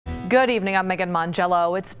Good evening, I'm Megan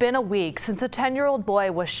Mongello. It's been a week since a 10-year-old boy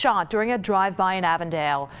was shot during a drive-by in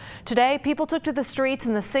Avondale. Today, people took to the streets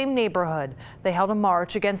in the same neighborhood. They held a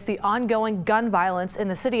march against the ongoing gun violence in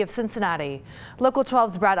the city of Cincinnati. Local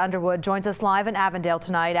 12's Brad Underwood joins us live in Avondale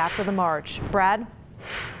tonight after the march. Brad?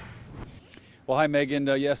 Well, hi, Megan.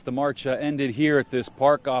 Yes, the march ended here at this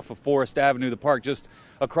park off of Forest Avenue, the park just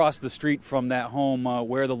across the street from that home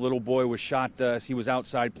where the little boy was shot as he was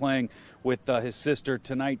outside playing with his sister.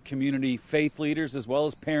 Tonight, community faith leaders as well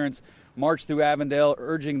as parents marched through Avondale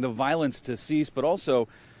urging the violence to cease, but also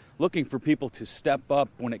looking for people to step up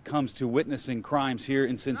when it comes to witnessing crimes here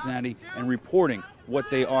in Cincinnati and reporting what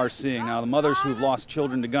they are seeing. Now, the mothers who've lost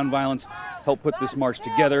children to gun violence helped put this march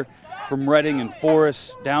together. From Reading and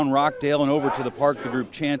Forest, down Rockdale and over to the park, the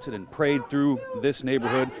group chanted and prayed through this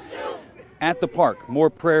neighborhood. At the park, more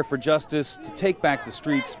prayer for justice, to take back the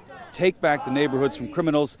streets, to take back the neighborhoods from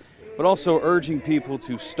criminals, but also urging people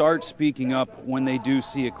to start speaking up when they do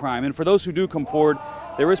see a crime. And for those who do come forward,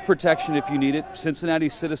 there is protection if you need it. Cincinnati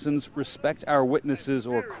citizens Respect Our Witnesses,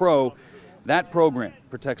 or CROW. That program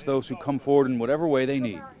protects those who come forward in whatever way they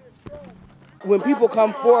need. When people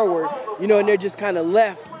come forward, and they're just kind of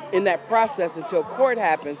left in that process until court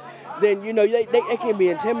happens, then, they can be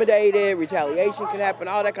intimidated, retaliation can happen,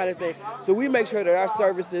 all that kind of thing. So we make sure that our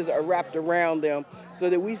services are wrapped around them so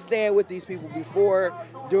that we stand with these people before,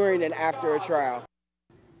 during, and after a trial.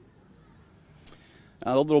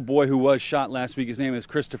 The little boy who was shot last week, his name is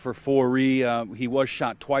Christopher Foree. He was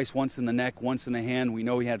shot twice, once in the neck, once in the hand. We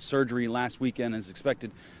know he had surgery last weekend and is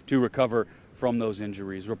expected to recover from those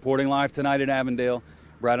injuries. Reporting live tonight in Avondale,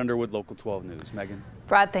 Brad Underwood, Local 12 News. Megan.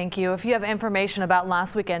 Brad, thank you. If you have information about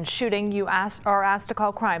last weekend's shooting, you are asked to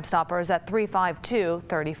call Crime Stoppers at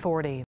 352-3040.